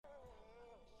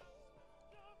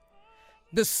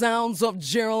The sounds of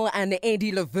Gerald and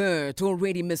Eddie Levert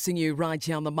already missing you right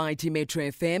here on the mighty Metro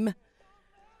FM.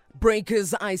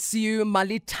 Breakers, I see you,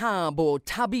 Malitabo,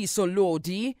 Tabiso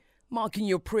Lodi, marking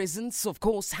your presence. Of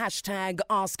course, hashtag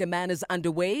Ask a Man is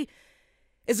underway.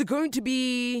 Is it going to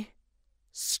be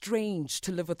strange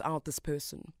to live without this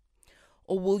person?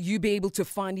 Or will you be able to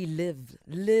finally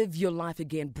live your life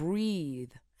again,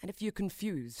 breathe? And if you're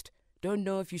confused, don't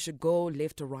know if you should go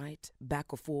left or right, back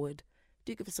or forward,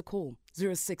 do give us a call,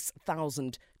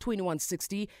 06,000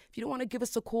 2160. If you don't want to give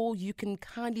us a call, you can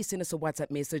kindly send us a WhatsApp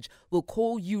message. We'll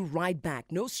call you right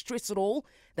back. No stress at all.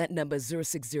 That number is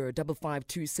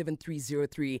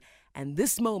 060-552-7303. And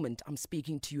this moment, I'm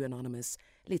speaking to you, Anonymous.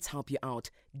 Let's help you out.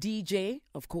 DJ,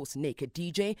 of course, Naked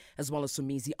DJ, as well as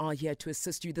Somizi are here to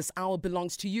assist you. This hour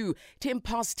belongs to you. 10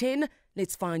 past 10,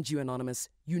 let's find you, Anonymous.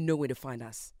 You know where to find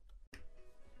us.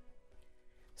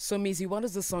 Somizi, what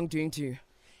is the song doing to you?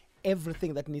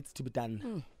 Everything that needs to be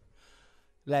done,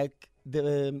 like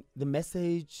the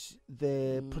message,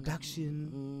 the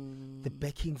production, the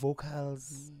backing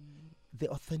vocals, the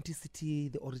authenticity,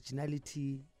 the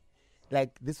originality.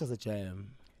 Like, this was a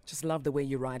jam. Just love the way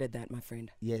you write that, my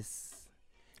friend. Yes.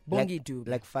 Bongi do.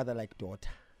 Like father, like daughter.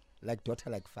 Like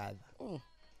daughter, like father.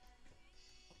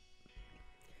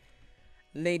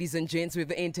 Ladies and gents, we've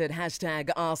entered hashtag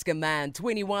Ask a Man,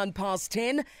 21 past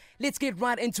 10. Let's get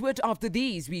right into it. After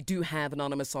these, we do have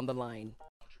Anonymous on the line.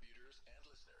 Contributors and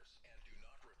listeners, and do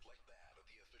not reflect that of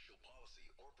the official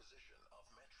policy or position of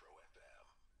Metro FM.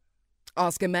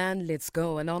 Ask a Man, let's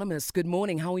go. Anonymous, good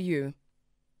morning. How are you?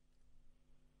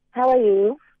 How are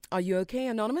you? Are you okay,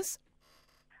 Anonymous?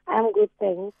 I'm good,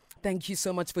 thanks. Thank you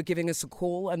so much for giving us a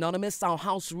call, Anonymous. Our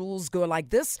house rules go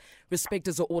like this. Respect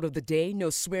is the order of the day.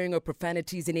 No swearing or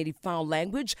profanities in any foul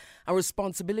language. Our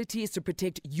responsibility is to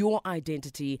protect your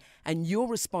identity, and your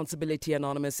responsibility,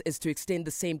 Anonymous, is to extend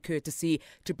the same courtesy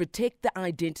to protect the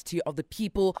identity of the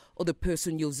people or the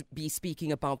person you'll be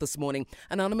speaking about this morning.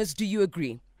 Anonymous, do you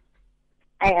agree?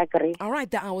 I agree. All right,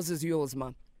 the hours is yours,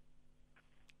 ma.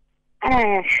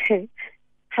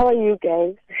 How are you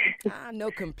guys? No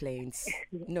complaints.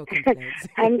 No complaints.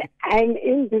 I'm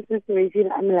in this situation.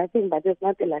 I'm laughing, but it's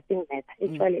not a laughing matter.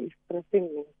 It's really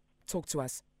expressing me. Talk to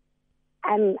us.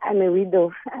 I'm a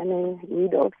widow. I'm a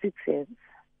widow of 6 years.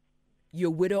 You're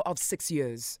a widow of 6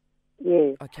 years?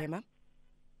 Yes. Okay, ma'am.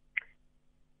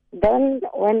 Then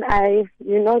when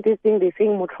this thing, they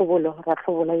sing Motrobolo,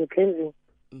 Ratrobolo, you're cleansing.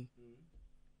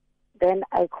 Then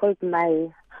I called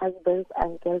my husband's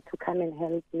uncle to come and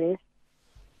help me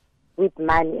with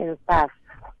money and stuff.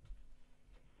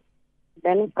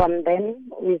 Then from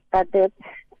then, we started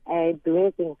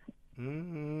doing things.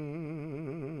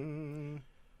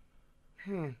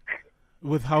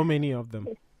 With how many of them?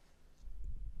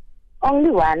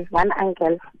 Only one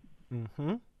uncle.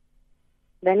 Mm-hmm.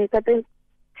 Then he started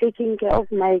taking care of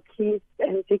my kids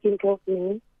and taking care of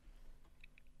me.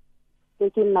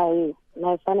 Taking my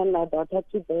son and my daughter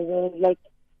to them,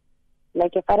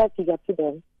 like a father figure to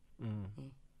them. Mm-hmm.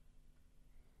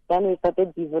 Then we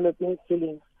started developing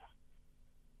feelings.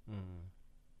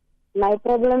 My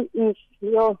problem is,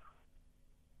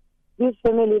 this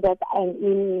family that I'm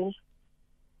in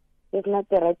is not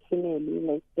the right family.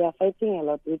 Like, they are fighting a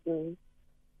lot with me.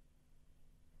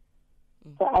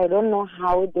 So I don't know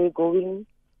how they're going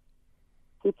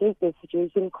to take the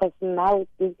situation, because now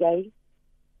this guy,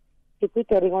 he put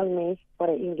a ring on me for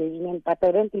an engagement, but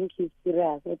I don't think he's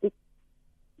serious. I think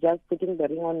just putting the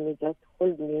ring on me, just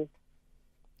hold me.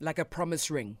 Like a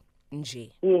promise ring,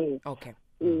 Nji? Yes. Okay.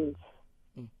 Yes.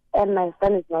 And my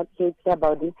son is not happy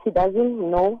about it. He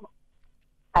doesn't know,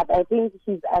 but I think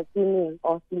he's assuming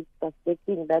or he's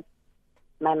suspecting that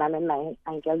my mom and my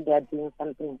uncle, they are doing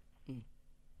something.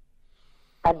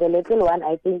 But the little one,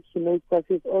 I think he knows, because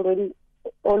he's always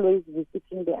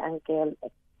visiting the uncle.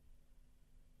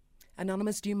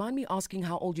 Anonymous, do you mind me asking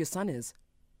how old your son is?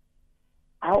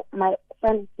 My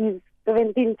son is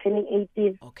 17, turning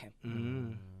 18. Okay.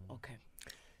 Okay.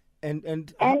 And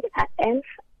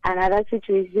another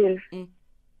situation,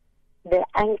 the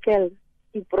uncle,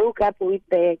 he broke up with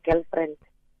the girlfriend.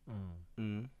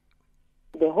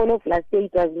 The whole of last year,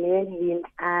 it was me and him.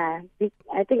 I think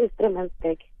it's 3 months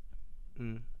back.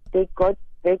 They got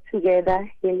back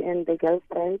together, him and the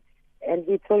girlfriend, and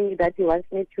he told me that he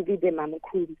wants me to be the mama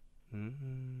cool.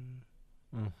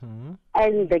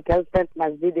 And the girlfriend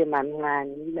must be the mama.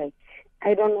 Like,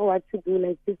 I don't know what to do.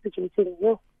 Like, this situation,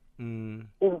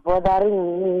 is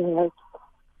bothering me. Like,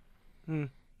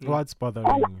 What's bothering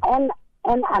you? And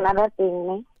another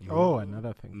thing, Oh,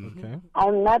 another thing. Okay.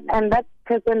 I'm that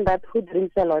person that who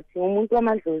drinks a lot.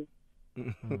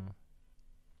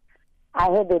 I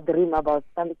had a dream about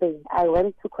something. I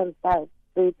went to consult.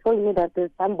 They told me that there's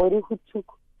somebody who took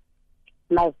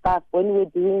my stuff when we were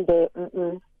doing the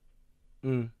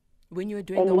When you were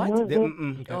doing and the what? used The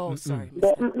it- Oh, sorry.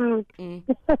 the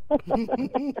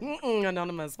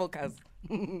Anonymous, focus.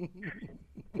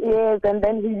 yes, and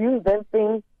then he used that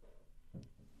thing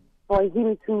for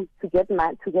him to get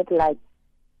light.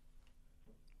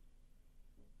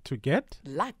 To get?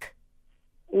 Luck.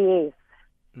 Yes.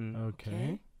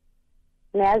 Okay.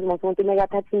 Nayazi mos umuntu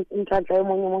nekathatha inhlanhla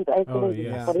yomunye umuntu ayisebenzise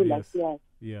yes, for yes. yes.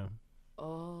 Yeah.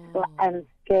 Oh. So I'm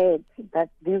scared that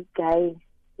this guy,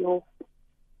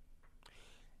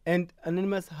 And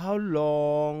Anonymous, how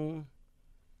long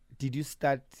did you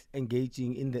start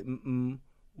engaging in the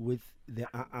with the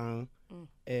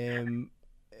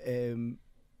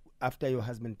after your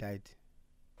husband died?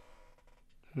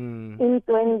 in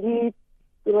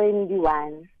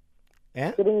 2021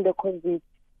 Eh? during the COVID.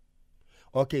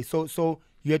 Okay, so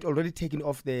you had already taken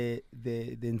off the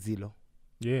Nzilo.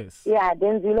 Yes. Yeah,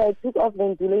 then Zulu, I took off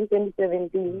then Zulu in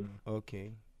 2017.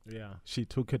 Okay. Yeah. She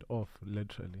took it off,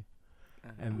 literally.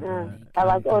 And I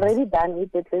was already done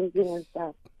with the cleansing and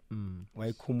stuff.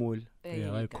 Why Kumul?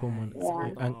 yeah, I come on.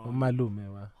 Yeah. Malume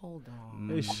wa. Hold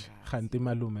on. Ish, khanti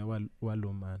malume wa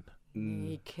lumana.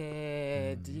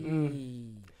 Naked.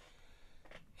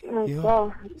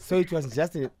 So, So it was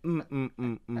just a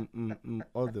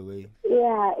all the way.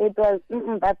 yeah, it was,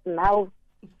 but now,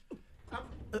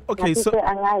 Okay, so,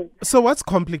 so what's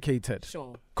complicated?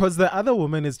 Sure. Because the other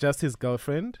woman is just his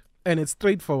girlfriend, and it's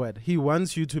straightforward. He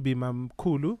wants you to be Mam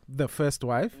Kulu, the first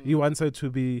wife. He wants her to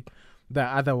be the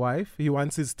other wife. He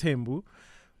wants his Tembu.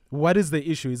 What is the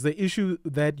issue? Is the issue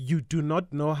that you do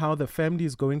not know how the family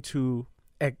is going to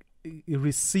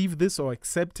receive this or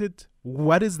accept it?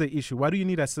 What is the issue? What do you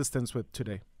need assistance with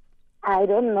today? I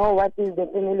don't know what is the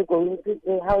family going to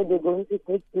say, how they're going to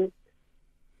take this.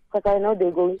 Because I know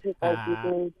they're going to fight with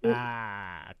me.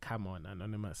 Come on,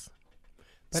 Anonymous.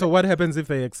 So what happens if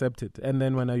they accept it? And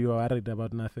then when are you worried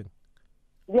about nothing?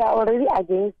 They are already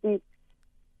against it.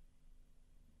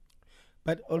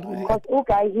 But already Because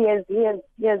okay, he has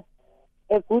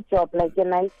a good job, like a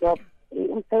nice job.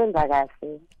 Usebenza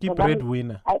kahle. Keep So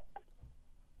breadwinner.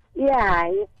 Yeah,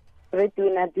 he's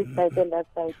breadwinner this side and that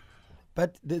side.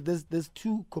 But there's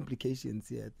two complications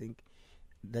here, I think,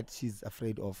 that she's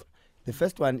afraid of. The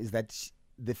first one is that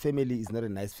the family is not a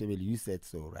nice family. You said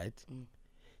so, right?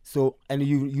 So, and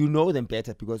you know them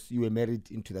better because you were married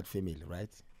into that family,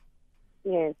 right?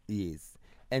 Yes. Yes.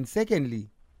 And secondly,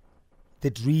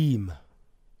 the dream.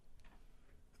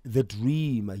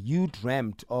 You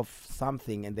dreamt of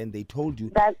something, and then they told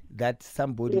you that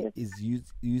somebody is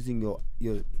using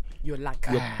your luck.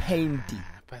 painting.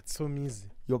 But so easy.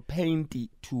 Your painting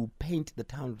to paint the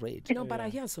town red. No, but I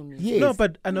hear some music. Yes. No,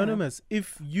 but Anonymous,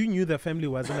 if you knew the family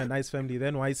wasn't a nice family,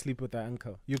 then why sleep with the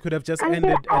uncle? You could have just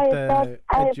ended I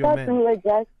at your thought man. we were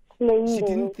just playing. She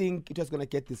didn't think it was going to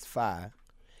get this far.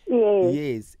 Yes.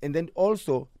 Yes. And then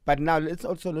also, but now let's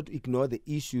also not ignore the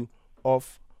issue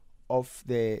of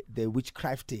the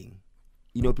witchcrafting.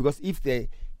 You know, because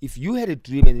if you had a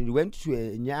dream and you went to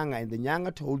a nyanga and the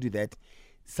nyanga told you that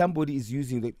somebody is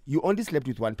using you only slept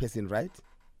with one person, right?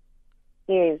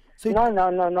 Yes. So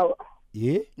No.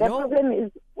 Yeah? The problem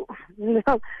is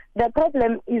the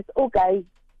problem is okay.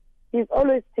 He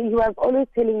was always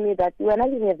telling me that when I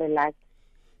have a life.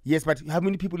 Yes, but how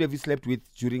many people have you slept with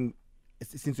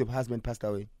since your husband passed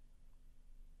away?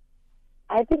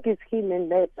 I think it's him and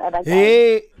that other guy.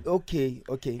 Hey, okay.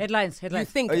 Headlines. You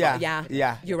think,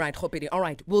 yeah. You're right, Khopedi. All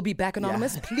right, we'll be back,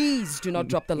 Anonymous. Please do not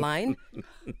drop the line.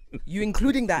 You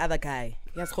including the other guy.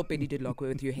 Yes, Khopedi did lock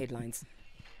with your headlines.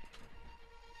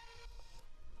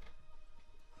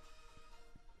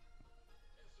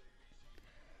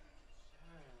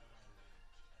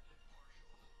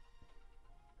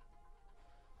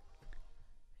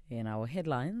 In our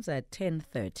headlines at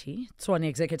 10:30, Tshwane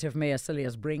Executive Mayor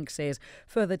Silius Brink says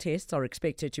further tests are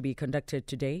expected to be conducted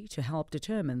today to help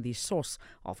determine the source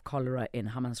of cholera in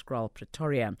Hammanskraal,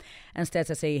 Pretoria. And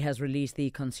Stats SA has released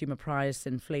the consumer price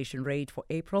inflation rate for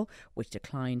April, which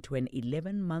declined to an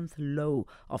 11-month low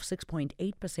of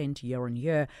 6.8%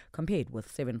 year-on-year, compared with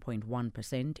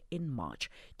 7.1% in March.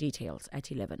 Details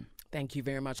at 11. Thank you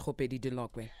very much, Khopedi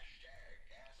Delokwe.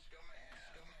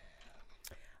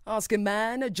 Ask a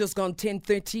Man, just gone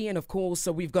 10:30, and of course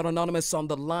we've got Anonymous on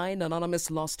the line.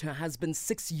 Anonymous lost her husband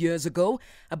 6 years ago.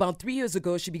 About 3 years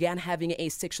ago, she began having a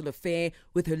sexual affair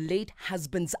with her late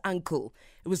husband's uncle.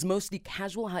 It was mostly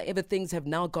casual, however, things have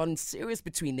now gotten serious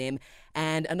between them,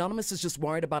 and Anonymous is just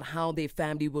worried about how their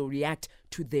family will react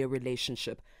to their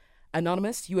relationship.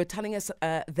 Anonymous, you were telling us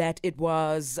that it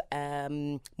was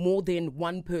more than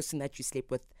one person that you slept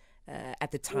with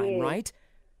at the time, Yes. right?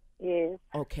 Yes.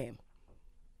 Okay.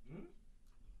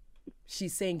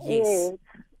 She's saying yes.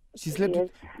 She slept Yes.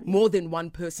 More than one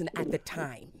person at the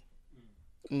time.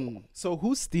 So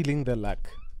who's stealing the luck?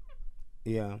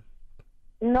 Yeah.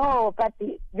 No, but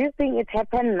this thing, it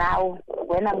happened now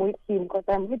when I'm with him, because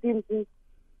I'm with him since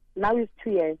now it's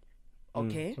 2 years.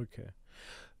 Okay. Okay.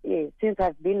 Yes, since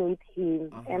I've been with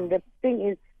him. And the thing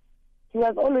is, he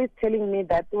was always telling me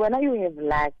that when you have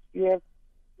luck, you have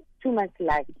too much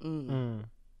luck. Mm.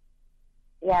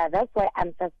 Yeah, that's why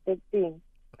I'm suspecting.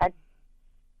 But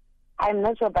I'm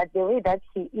not sure, but the way that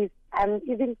he is, I'm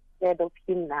even scared of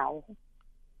him now.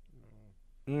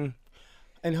 Mm.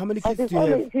 And how many But kids do you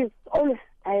have? he's always,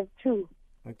 I have 2.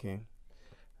 Okay.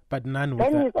 But none with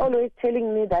Then that. he's always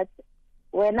telling me that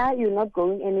when you're not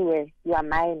going anywhere, you are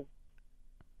mine.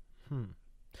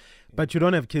 But you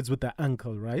don't have kids with the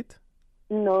uncle, right?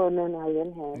 No, I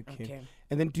don't have. Okay. Okay.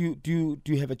 And then do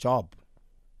you have a job?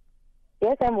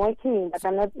 Yes, I'm working, but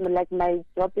I'm not, like, my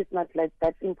job is not like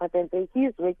that important. So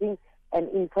he's working an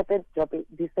important job, a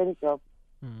decent job.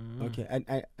 Okay. And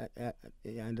I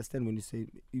understand when you say,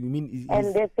 you mean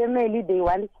And the family, they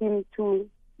want him to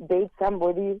date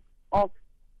somebody of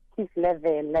his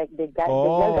level, like the guy, Oh, the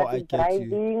girl that I is get you.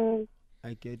 driving.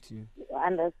 I get you.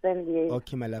 Understand? Yes.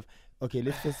 Okay, my love. Okay,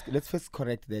 let's first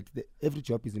correct that. Every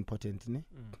job is important, ne?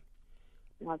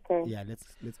 Okay. Yeah,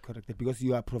 let's correct that, because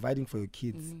you are providing for your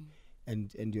kids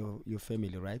and your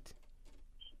family, right?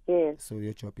 Yes. So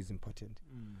your job is important.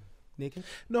 Naked?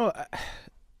 No,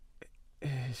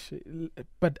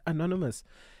 but Anonymous,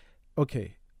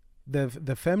 okay,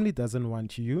 the family doesn't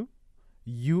want you.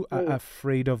 You are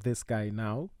afraid of this guy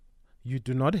now. You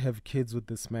do not have kids with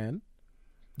this man.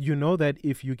 You know that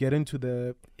if you get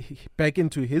back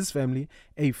into his family,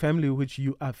 a family which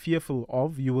you are fearful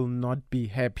of, you will not be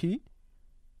happy.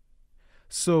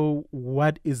 So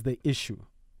what is the issue?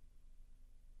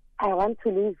 I want to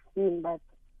leave him, but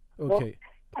Okay.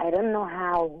 I don't know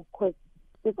how, because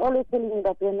he's always telling me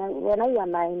that when you are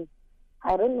mine,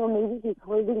 I don't know, maybe he's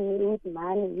holding me with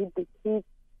money, with the kids,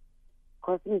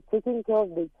 because he's taking care of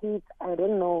the kids. I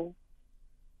don't know.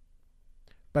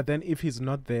 But then if he's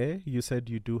not there, you said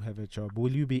you do have a job.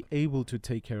 Will you be able to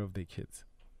take care of the kids?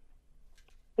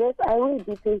 Yes, I will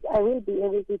be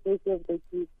able to take care of the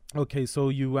kids. Okay, so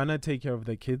you want to take care of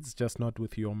the kids, just not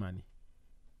with your money.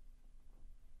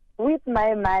 With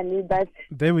my money, but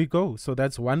There we go. So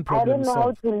that's one I problem don't know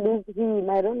solved. how to leave him.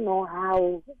 I don't know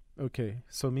how. Okay,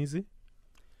 so Mizi?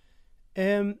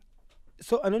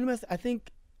 So Anonymous, I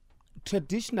think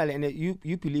traditionally, and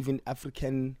you believe in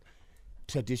African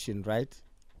tradition, right?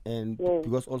 And Yes.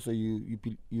 because also you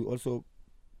also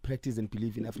practice and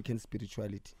believe in African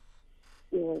spirituality.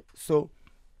 Yes. So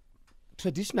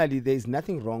traditionally, there is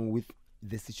nothing wrong with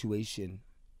the situation.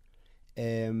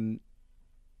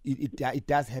 It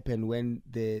does happen when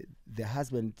the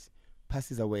husband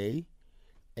passes away,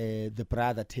 the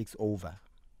brother takes over,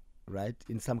 right?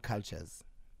 In some cultures,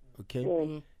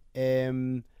 okay.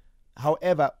 Yes.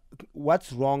 However,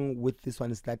 what's wrong with this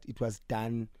one is that it was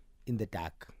done in the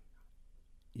dark,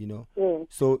 you know. Yes.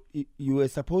 So you were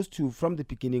supposed to, from the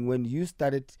beginning, when you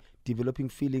started developing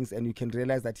feelings and you can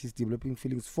realize that he's developing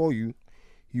feelings for you,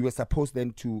 you were supposed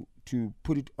then to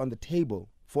put it on the table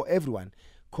for everyone.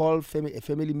 Call a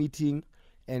family meeting,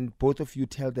 and both of you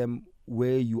tell them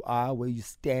where you are, where you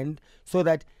stand, so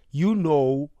that you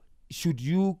know, should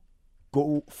you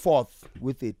go forth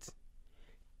with it,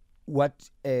 what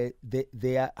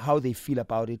they are, how they feel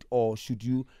about it, or should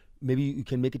you, maybe you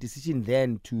can make a decision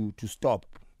then to stop,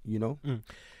 you know.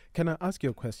 Can I ask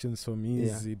you a question, so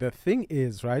Mizi? Yeah. The thing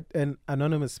is, right, and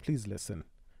Anonymous, please listen.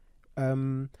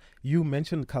 You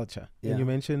mentioned culture, Yeah. and you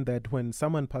mentioned that when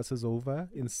someone passes over,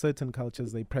 in certain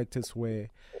cultures, they practice where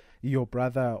your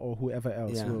brother or whoever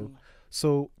else Yeah. will.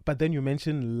 So, but then you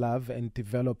mentioned love and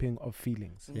developing of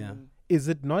feelings. Yeah. Is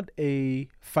it not a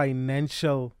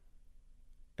financial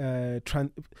I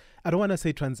don't want to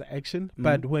say transaction,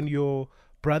 but when your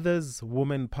brother's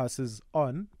woman passes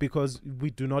on, because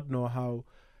we do not know how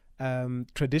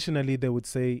traditionally they would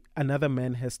say another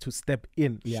man has to step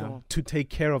in Yeah. Sure. to take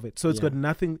care of it. So it's Yeah. got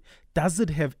nothing. Does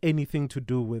it have anything to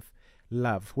do with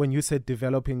love when you said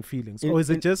developing feelings? Or is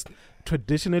it just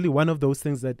traditionally one of those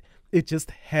things that it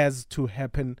just has to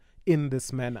happen in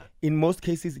this manner? In most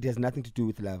cases, it has nothing to do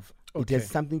with love. It Okay. has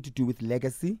something to do with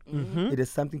legacy. It has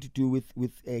something to do with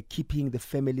keeping the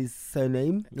family's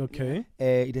surname. Okay.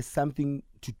 It has something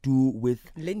to do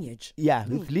with Lineage.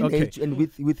 with lineage and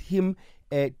with him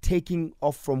taking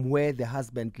off from where the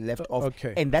husband left off.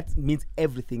 okay. And that means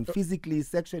everything, physically,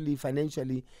 sexually,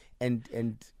 financially, and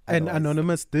And otherwise.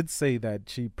 Anonymous did say that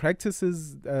she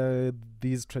practices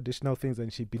these traditional things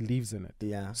and she believes in it.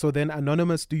 Yeah. So then,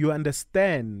 Anonymous, do you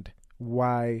understand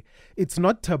why it's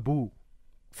not taboo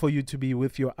for you to be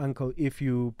with your uncle if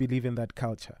you believe in that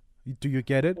culture? Do you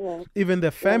get it? Yeah. Even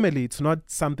the family, it's not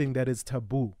something that is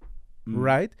taboo,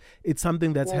 right? It's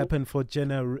something that's Yeah. happened for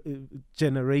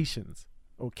generations.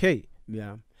 Okay.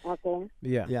 Yeah. Okay.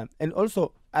 Yeah. Yeah. And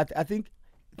also, I think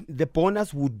the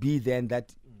bonus would be then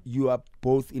that you are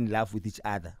both in love with each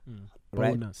other.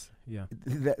 Right? Bonus. Yeah.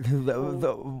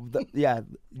 Yeah.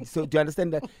 So do you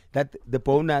understand that the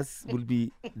bonus will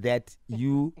be that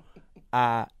you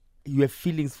have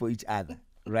feelings for each other,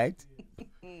 right?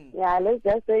 Yeah, let's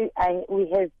just say we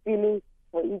have feelings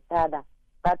for each other,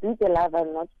 but with the love,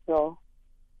 I'm not sure.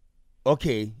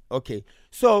 Okay.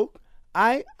 So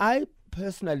I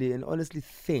personally and honestly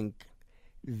think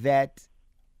that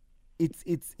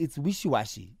it's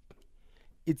wishy-washy.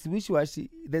 It's wishy-washy.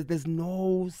 There's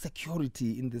no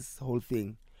security in this whole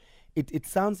thing. It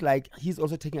sounds like he's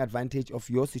also taking advantage of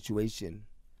your situation.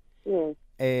 Yes.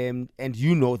 And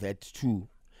you know that too.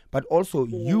 But also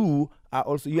you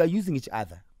are using each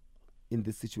other in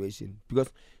this situation,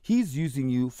 because he's using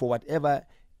you for whatever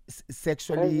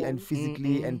sexually and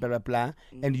physically and blah blah blah,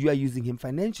 and you are using him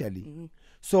financially.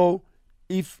 So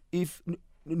if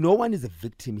no one is a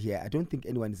victim here, I don't think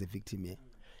anyone is a victim here.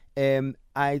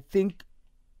 I think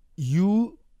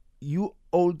you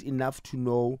old enough to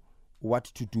know what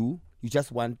to do. You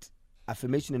just want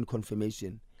affirmation and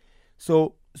confirmation.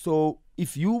 So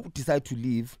if you decide to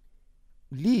leave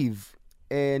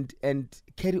and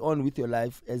carry on with your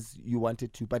life as you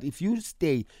wanted to. But if you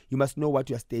stay, you must know what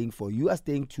you are staying for. You are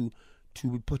staying to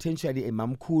be potentially a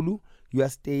mamkulu. You are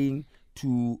staying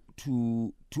to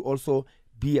also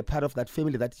be a part of that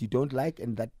family that you don't like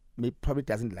and that probably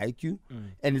doesn't like you,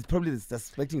 and it's probably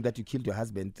suspecting that you killed your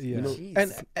husband. Yeah. You know,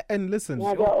 And listen.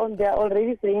 Yeah, they're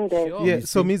already saying that. Sure. Yeah.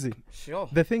 So Mizi, Sure.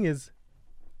 the thing is,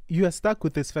 you are stuck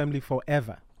with this family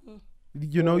forever.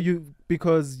 You know,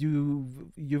 because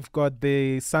you've got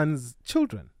the son's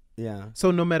children. yeah.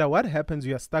 So no matter what happens,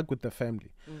 you are stuck with the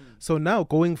family. So now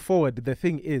going forward, the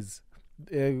thing is,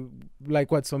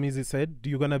 like what Somizi said,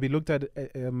 you're gonna be looked at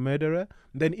a murderer.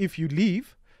 Then if you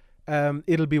leave,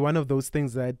 it'll be one of those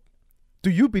things that. Do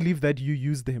you believe that you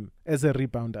used him as a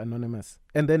rebound, Anonymous?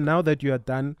 And then now that you are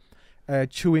done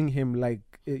chewing him like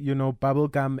bubble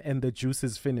gum and the juice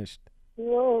is finished.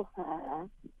 No.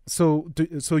 So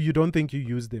you don't think you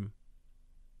used him?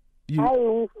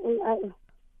 You're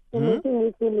making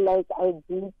me feel like I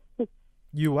did.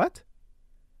 You what?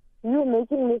 You're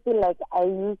making me feel like I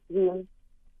used him.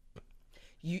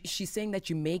 She's saying that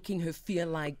you're making her feel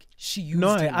like she used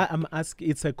No, him. I'm asking.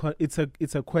 It's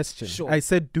a question. Sure. I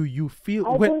said, do you feel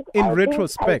I in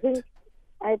retrospect?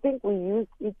 I think we used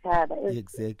each other. As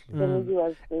Exactly. Kennedy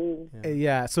was saying.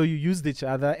 Yeah. So you used each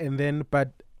other, and then,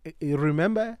 but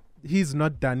remember, he's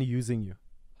not done using you.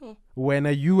 When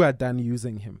you are done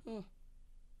using him.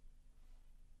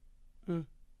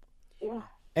 Yeah.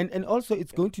 And also,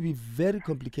 it's going to be very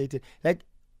complicated. Like,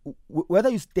 whether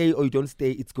you stay or you don't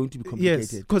stay, it's going to be complicated.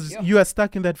 Yes, because you are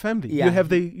stuck in that family. Yeah.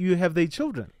 You have the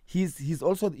children. He's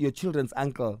also your children's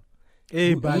uncle.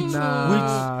 Hey, Which-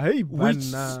 bana. Hey,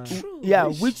 Which, bana. yeah,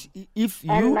 which if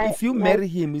And you my- marry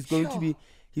him, he's going to be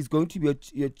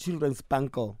your children's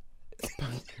uncle.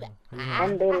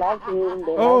 And they love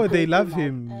him. They love too much.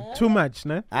 him too much,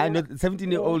 no? I know the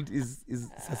 17-year-old is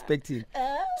suspecting.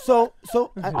 So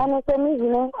And for me,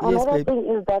 another babe. thing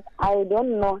is that I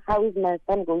don't know how is my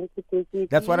son going to take it.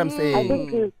 that's what I'm I saying.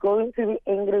 think he's going to be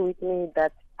angry with me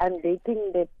that I'm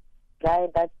dating the guy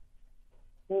that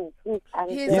his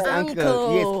uncle. His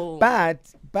uncle.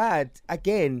 Yes, but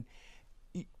again,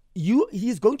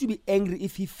 he's going to be angry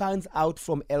if he finds out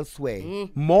from elsewhere.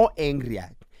 More angrier.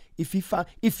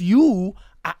 If you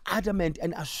are adamant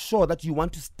and are sure that you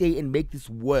want to stay and make this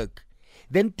work,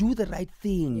 then do the right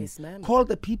thing. Yes, ma'am. Call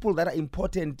the people that are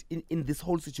important in this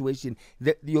whole situation.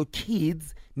 Your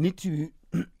kids need to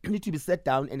be set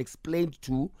down and explained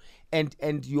to, and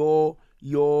your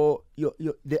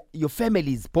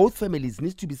families, both families,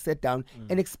 need to be set down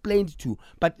and explained to.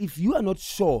 But if you are not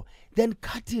sure, then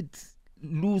cut it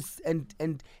loose and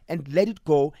let it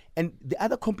go. And the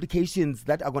other complications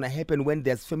that are going to happen when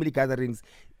there's family gatherings,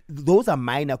 those are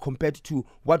minor compared to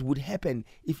what would happen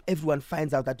if everyone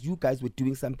finds out that you guys were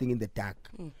doing something in the dark.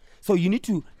 So you need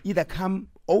to either come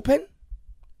open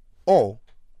or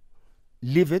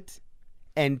leave it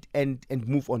and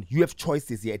move on. You have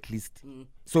choices here at least.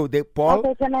 So the ball.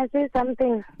 Okay, can I say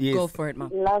something? Yes. Go for it,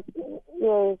 Mom. Yes.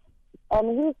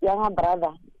 And his younger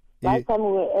brother. Yeah. Last time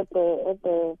we were at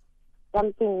the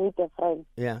something with a friend.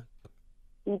 Yeah.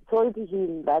 He told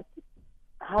him that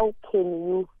are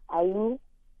you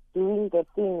doing the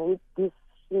thing with this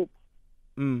shit?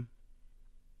 Mm.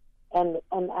 And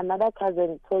another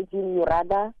cousin told him you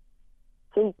rather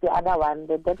take the other one,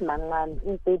 the dead man one,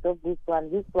 instead of this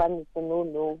one. This one is a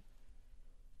no.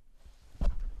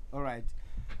 All right.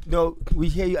 No, we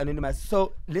hear you, Anonymous.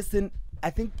 So listen, I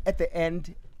think at the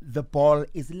end the ball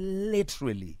is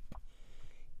literally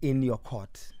in your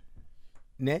court.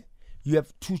 Ne? You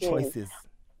have two choices.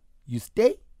 You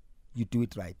stay, you do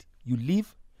it right. You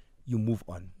leave, you move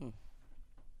on.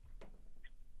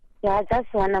 Yeah, I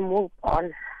just want to move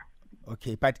on.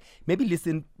 Okay, but maybe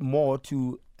listen more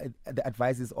to the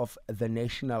advices of the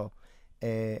national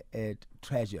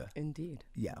treasure. Indeed.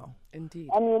 Yeah. Indeed.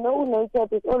 And you know, nature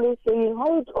is always saying,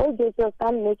 how old is your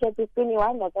son? Nature is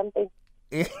 21 or something.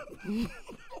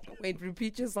 Wait,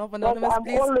 repeat yourself, But Anonymous,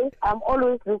 please. I'm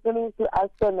always listening to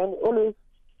ask them and always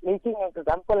making an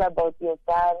example about your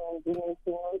son and doing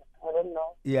things. I don't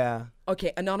know. Yeah.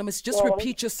 Okay, Anonymous, just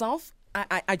repeat yourself.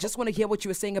 I just want to hear what you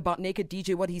were saying about Naked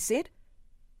DJ, what he said.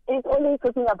 He's always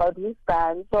talking about his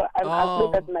son, so I'm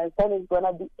afraid that my son is going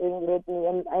to be angry at me,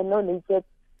 and I know nature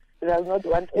does not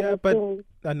want Yeah, anything.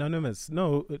 but Anonymous,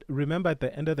 no, remember at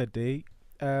the end of the day,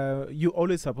 you're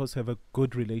always supposed to have a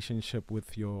good relationship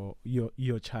with your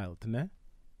child, ne?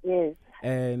 Yes.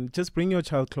 And just bring your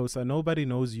child closer. Nobody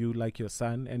knows you like your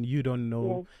son, and you don't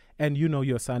know, and you know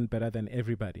your son better than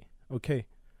everybody, okay?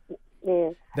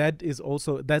 Yes.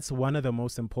 That's one of the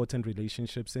most important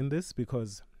relationships in this,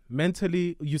 because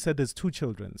mentally, you said there's two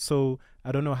children, so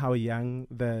I don't know how young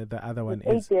the other one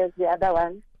is. 8 years, the other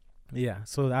one. Yeah,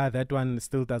 so that one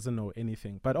still doesn't know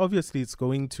anything. But obviously it's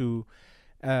going to,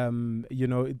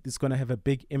 it's going to have a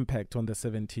big impact on the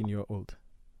 17-year-old.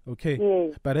 Okay?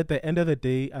 Yes. But at the end of the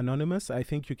day, Anonymous, I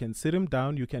think you can sit him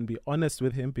down. You can be honest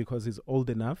with him because he's old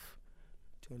enough.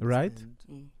 Right?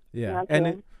 Yeah.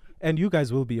 Okay. And you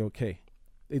guys will be okay.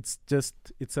 It's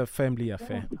a family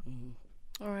affair.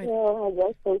 All right. Yeah, I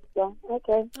guess so.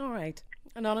 Okay. All right.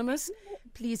 Anonymous,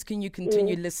 please can you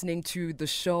continue listening to the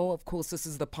show? Of course, this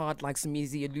is the part, like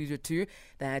Samizi alluded to,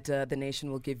 that the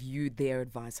nation will give you their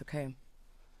advice, okay?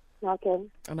 Okay.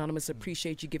 Anonymous,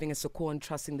 appreciate you giving us a call and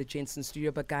trusting the Jensen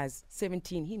studio. But guys,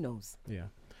 17, he knows. Yeah.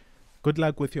 Good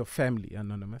luck with your family,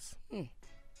 Anonymous.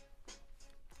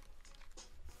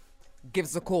 Give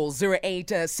us a call,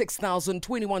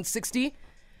 086-2060.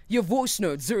 Your voice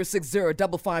note,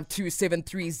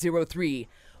 060-552-7303.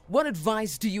 What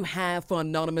advice do you have for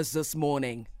Anonymous this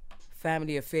morning?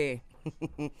 Family affair.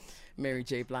 Mary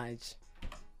J. Blige.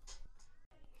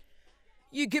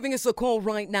 You're giving us a call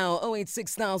right now,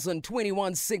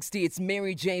 086-2160. It's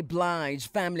Mary J. Blige,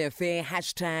 family affair,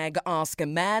 hashtag Ask a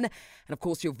Man. And of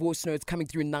course, your voice notes coming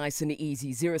through nice and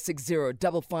easy,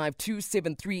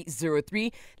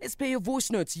 060-552-7303. Let's play your voice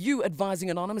notes. You advising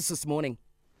Anonymous this morning.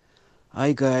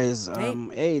 Hi guys, Hey.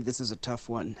 hey, this is a tough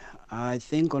one. I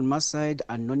think on my side,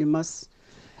 Anonymous,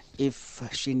 if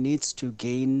she needs to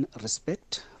gain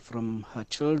respect from her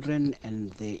children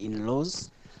and the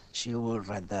in-laws, she will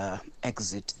rather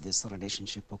exit this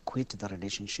relationship or quit the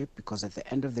relationship, because at the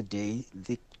end of the day,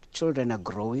 the children are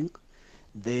growing.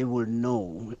 They will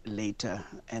know later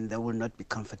and they will not be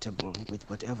comfortable with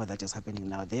whatever that is happening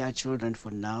now. They are children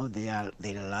for now. They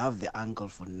love the uncle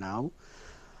for now.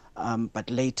 But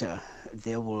later,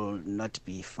 they will not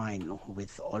be fine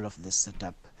with all of this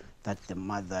setup that the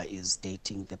mother is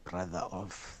dating the brother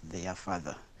of their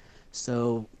father.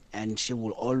 So, and she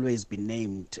will always be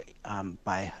named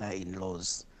by her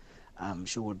in-laws.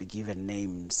 She will be given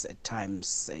names at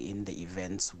times in the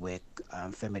events where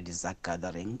families are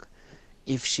gathering.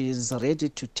 If she's ready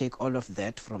to take all of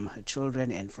that from her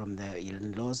children and from the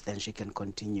in-laws, then she can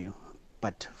continue.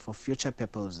 But for future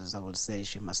purposes, I will say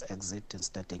she must exit and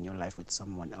start a new life with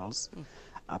someone else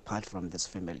apart from this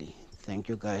family. Thank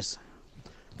you, guys.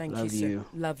 Thank Love you, sir. you.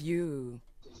 Love you.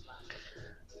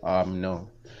 No.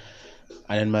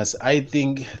 Anonymous, I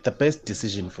think the best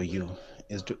decision for you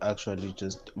is to actually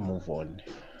just move on.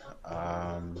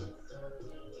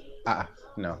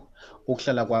 No.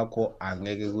 Ukuhlala kwakho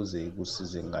angeke kuze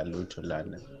kusize ngalutho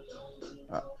lana.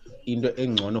 Into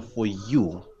engcono for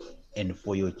you and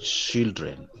for your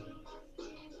children,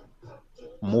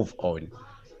 move on.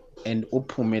 And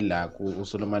uphume la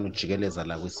uSolomon ujikeleza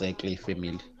la kwicycle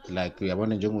family, like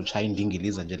uyabona njengochaya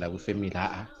indingiliza nje la kwifamily.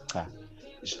 Cha,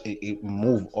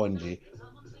 move on nje,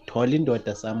 thola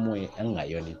indoda somewhere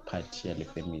engayona ipart yale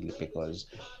family, because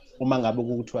uma ngabe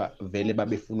kuthiwa vele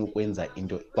babefuna ukwenza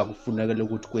into kwakufunekele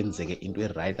ukuthi kwenzeke into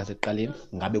right kasekuqaleni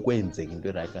ngabe kwenzeke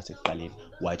into right kasekuqaleni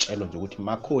watshelwa nje ukuthi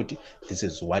Makhosi, this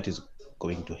is what is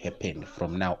going to happen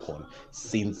from now on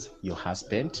since your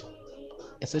husband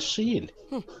eseshiyile.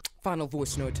 Final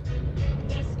voice note.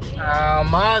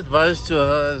 My advice to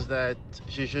her is that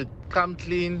she should come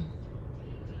clean.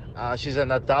 She's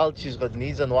an adult, she's got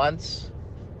needs and wants,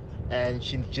 and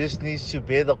she just needs to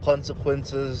bear the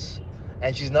consequences,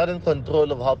 and she's not in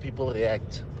control of how people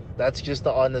react. That's just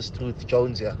the honest truth.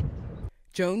 Jones here.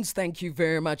 Jones, thank you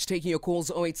very much. Taking your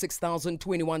calls 086,000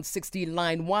 2160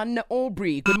 line 1.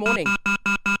 Aubrey, good morning.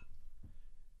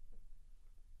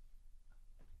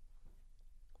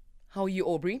 How are you,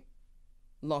 Aubrey?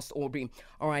 Lost Aubrey.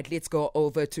 All right, let's go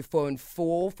over to phone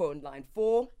line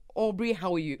 4. Aubrey,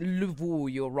 how are you?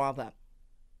 Luvuyo, rather.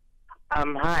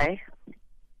 Hi.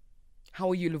 How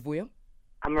are you, Luvuyo?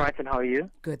 I'm right, and how are you?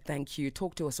 Good, thank you.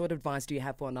 Talk to us. What advice do you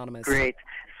have for Anonymous? Great.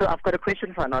 So I've got a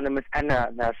question for Anonymous and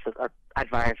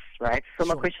advice, right? So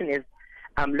my question is,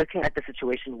 looking at the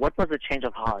situation, what was the change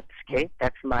of heart? Okay,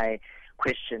 that's my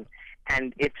question.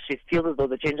 And if she feels as though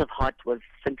the change of heart was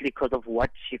simply because of what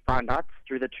she found out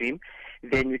through the dream,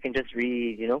 then we can just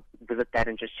visit that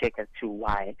and just check as to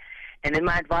why. And then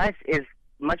my advice is,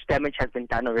 much damage has been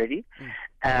done already.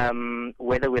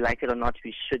 Whether we like it or not,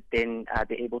 we should then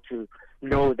be able to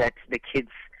know that the kids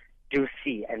do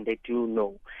see and they do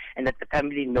know, and that the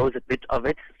family knows a bit of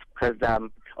it because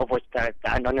of what the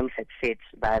Anonymous had said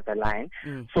via the line.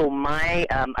 So my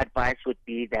advice would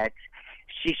be that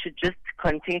she should just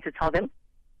continue to tell them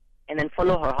and then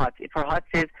follow her heart. If her heart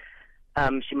says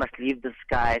she must leave this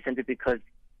guy simply because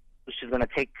he's going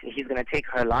to take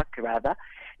her luck rather,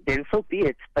 then so be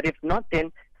it. But if not,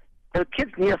 then the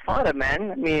kids need a father,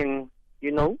 man. I mean,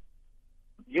 you know.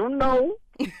 You know.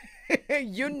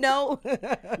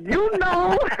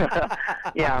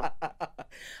 Yeah.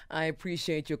 I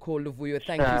appreciate your call, Luvuyo.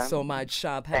 Thank you so much.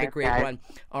 Sharp. Have a great one.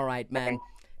 All right, man.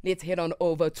 Let's head on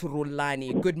over to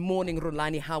Rulani. Good morning,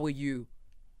 Rulani. How are you?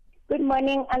 Good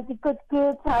morning, Auntie Good.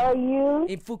 How are you?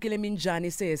 Ifukile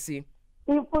minjani sesi?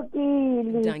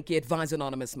 Ifukile. Thank you. Advise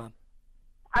Anonymous, ma'am.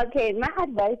 Okay, my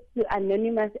advice to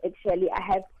Anonymous, actually, I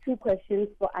have 2 questions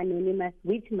for Anonymous,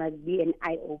 which must be an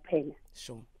eye-opener.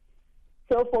 Sure.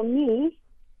 So for me,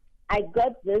 I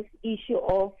got this issue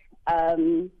of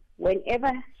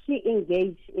whenever she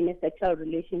engaged in a sexual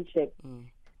relationship,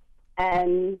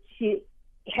 and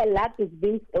her luck is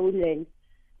being stolen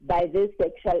by this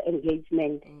sexual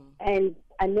engagement. And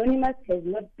Anonymous has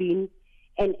not been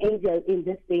an angel in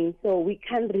this thing, so we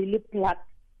can't really pluck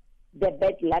the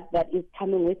bad luck that is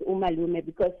coming with Umalume,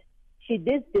 because she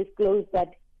did disclose that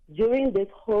during this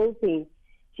whole thing,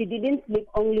 she didn't sleep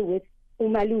only with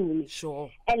Umalume. Sure.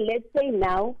 And let's say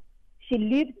now she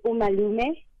leaves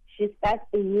Umalume, she starts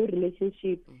a new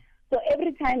relationship. So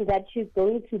every time that she's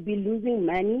going to be losing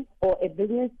money or a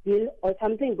business deal or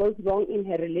something goes wrong in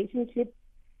her relationship,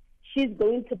 she's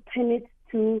going to pin it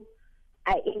to,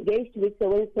 I engaged with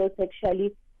so-and-so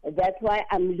sexually, that's why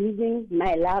I'm losing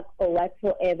my luck or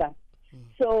whatsoever.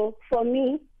 So for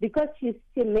me, because she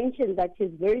mentioned that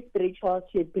she's very spiritual,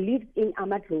 she believes in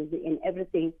Amadrozi and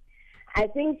everything, I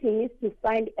think she needs to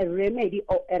find a remedy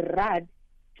or a rod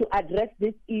to address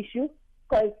this issue,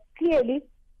 because clearly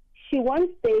she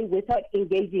won't stay without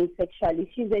engaging sexually.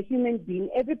 She's a human being.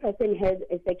 Every person has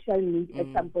a sexual need at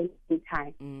some point in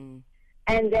time.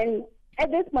 And then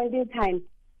at this point in time,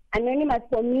 Anonymous,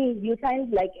 for me, you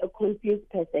sound like a confused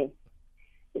person.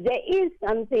 There is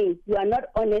something you are not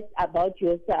honest about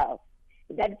yourself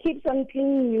that keeps on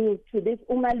clinging you to this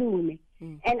Umalume.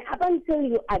 And up until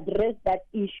you address that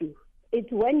issue, it's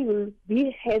when you'll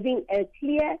be having a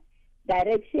clear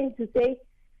direction to say,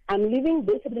 I'm leaving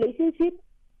this relationship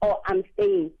or I'm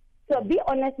staying. So be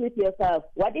honest with yourself.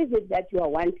 What is it that you are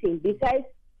wanting? Besides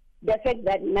the fact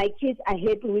that my kids are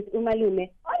happy with Umalume,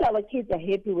 all our kids are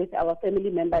happy with our family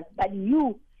members, but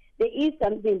there is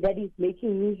something that is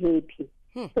making me happy.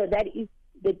 So that is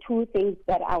the 2 things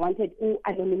that I wanted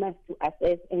Anonymous to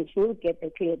assess, and she will get a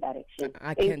clear direction.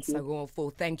 I can't go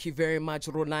for. Thank you very much,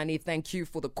 Rolani. Thank you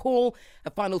for the call. A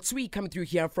final tweet coming through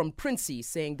here from Princey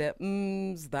saying the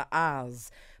the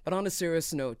ahs. But on a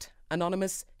serious note,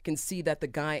 Anonymous can see that the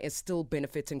guy is still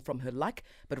benefiting from her luck,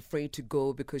 but afraid to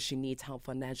go because she needs help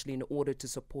financially in order to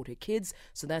support her kids.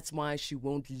 So that's why she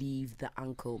won't leave the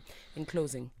uncle. In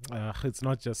closing. It's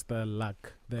not just the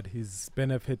luck that he's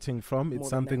benefiting from. It's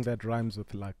something that rhymes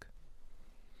with luck.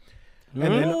 And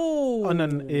then on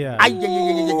an air.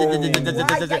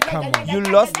 Come on. You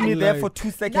lost me there Like- for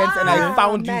 2 seconds and I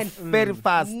found you very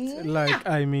fast. Like,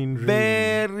 I mean, really.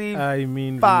 Very I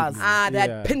mean, fast. really. That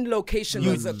Yeah. pin location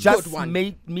You was a just good one.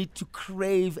 made me to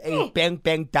crave a bang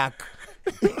bang duck.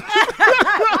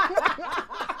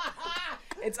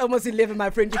 It's almost 11, my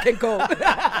friend. You can go.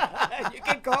 You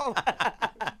can go.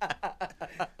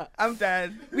 I'm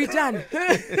done. We done.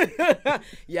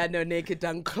 Yeah, no, Naked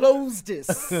done. Close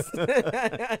this.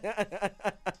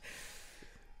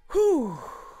 Whew.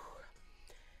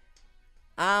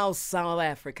 Our South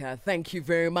Africa. Thank you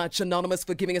very much, Anonymous,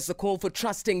 for giving us a call, for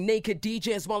trusting Naked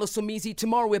DJ as well as Somizi.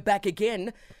 Tomorrow we're back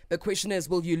again. The question is,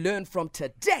 will you learn from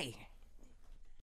today?